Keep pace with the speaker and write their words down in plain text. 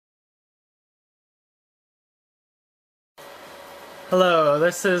Hello,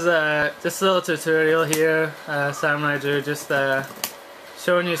 this is just a little tutorial here, Samurai Drew, just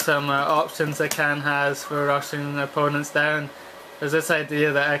showing you some options that Hakan has for rushing opponents down. There's this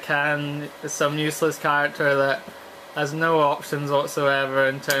idea that Hakan is some useless character that has no options whatsoever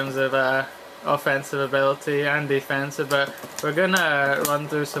in terms of offensive ability and defensive, but we're gonna run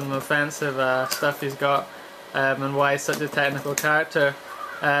through some offensive stuff he's got and why he's such a technical character.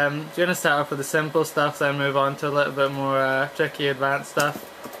 You're going to start off with the simple stuff, then move on to a little bit more tricky advanced stuff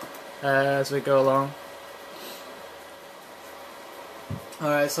as we go along.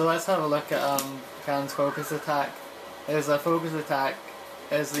 Alright, so let's have a look at Hakan's focus attack. His focus attack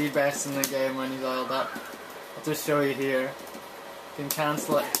is the best in the game when he's oiled up. I'll just show you here. You can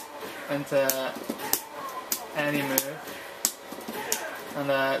cancel it into any move, and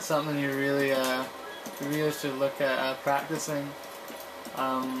it's something you really should look at practicing.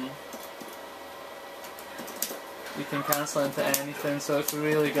 You can cancel into anything, so it's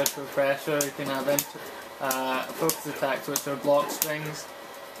really good for pressure. You can have focus attacks which are block strings,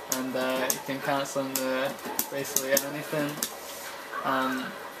 and you can cancel into basically anything.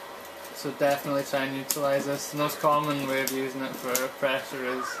 So definitely try and utilise this. The most common way of using it for pressure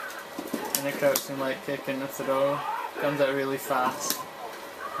is in a crouching light kick and a throw. It comes out really fast.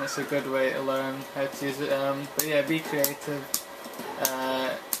 It's a good way to learn how to use it. But yeah, be creative.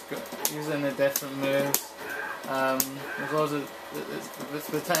 Using the different moves. As long as its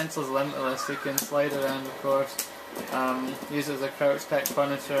potential is limitless, you can slide around, of course. Use it as a crouch tech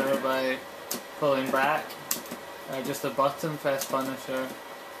punisher by pulling back, just a button press punisher,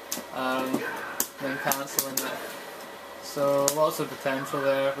 then cancelling it. So lots of potential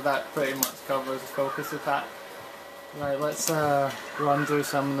there, but that pretty much covers the focus attack. Right, let's run through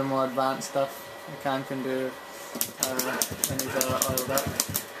some of the more advanced stuff Hakan can do when he's oiled up.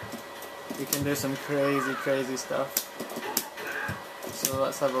 You can do some crazy stuff. So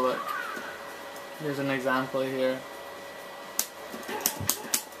let's have a look. Here's an example here.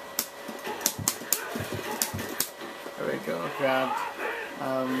 There we go, grabbed.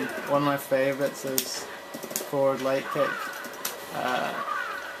 One of my favourites is forward light kick.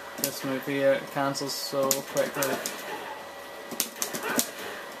 This move here, it cancels so quickly.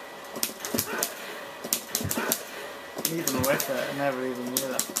 Even with it, I never even knew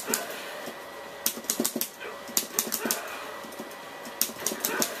that.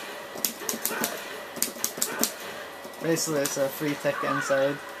 Basically it's a free ticket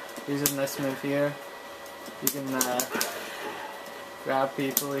inside. Using this move here, you can grab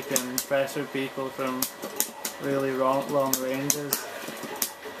people, you can pressure people from really long ranges.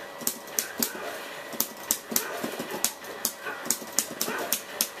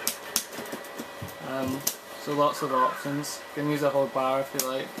 So lots of options. You can use a whole bar if you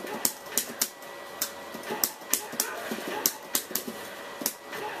like.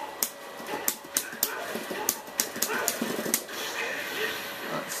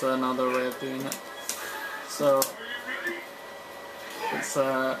 That's another way of doing it. So it's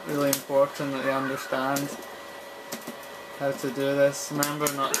really important that you understand how to do this.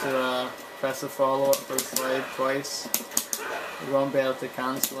 Remember not to press a follow-up for the slide twice. You won't be able to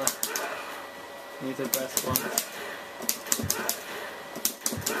cancel it. You need to press once.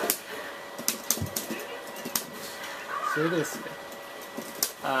 Seriously.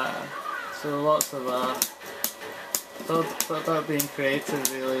 So lots of about being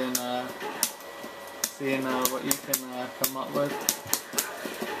creative really, and seeing what you can come up with.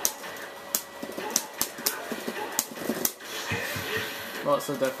 Lots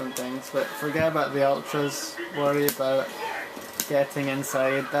of different things, but forget about the ultras, worry about getting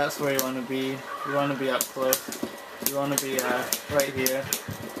inside. That's where you want to be. You want to be up close. You want to be right here.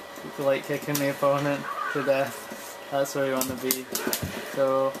 You can like kicking the opponent to death. That's where you want to be.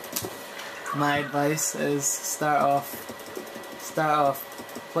 So my advice is start off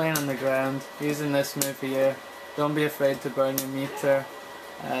playing on the ground, using this move here. Don't be afraid to burn your meter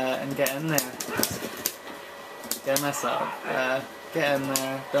and get in there. Get mess up. Get in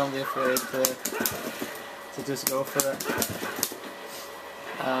there. Don't be afraid to just go for it.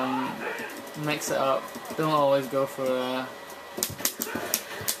 Mix it up. Don't always go for a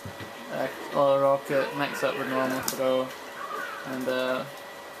rocket. Mix up with normal throw, and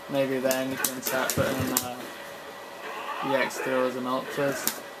maybe then you can start putting in EX throws and ultras.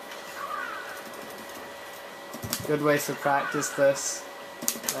 Good ways to practice this.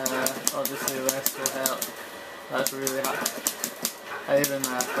 Obviously the rest will help. That's really hard. I even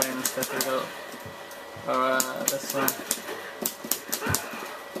find this difficult. Or this one.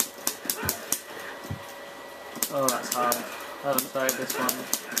 Oh, that's hard. I haven't tried this one.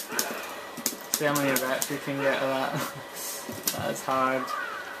 see how many reps you can get of that. That's hard.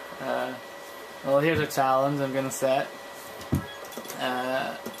 Well, here's a challenge I'm going to set.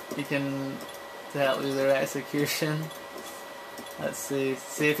 You can, to help with your execution, let's see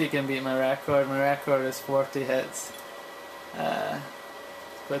if you can beat my record. My record is 40 hits.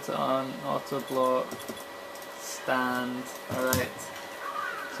 Put it on auto block, stand. Alright,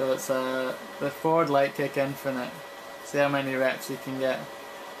 so it's the forward light kick infinite. See how many reps you can get.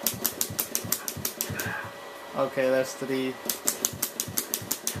 Okay, there's 3.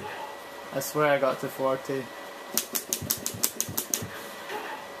 I swear I got to 40.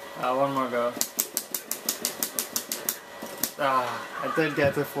 One more go. I did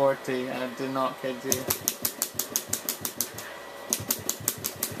get to 40, I did not kid you.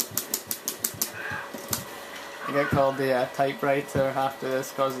 I get called the typewriter after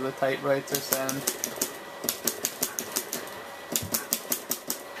this because of the typewriter sound.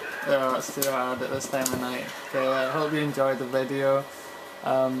 Oh, it's too hard at this time of night. Okay, well, I hope you enjoyed the video.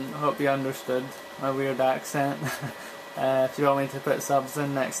 Hope you understood my weird accent. If you want me to put subs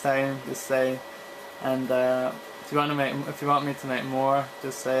in next time, just say. And if you want me to make more,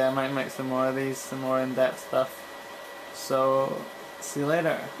 just say. I might make some more of these, some more in-depth stuff. So, see you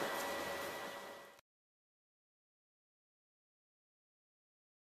later.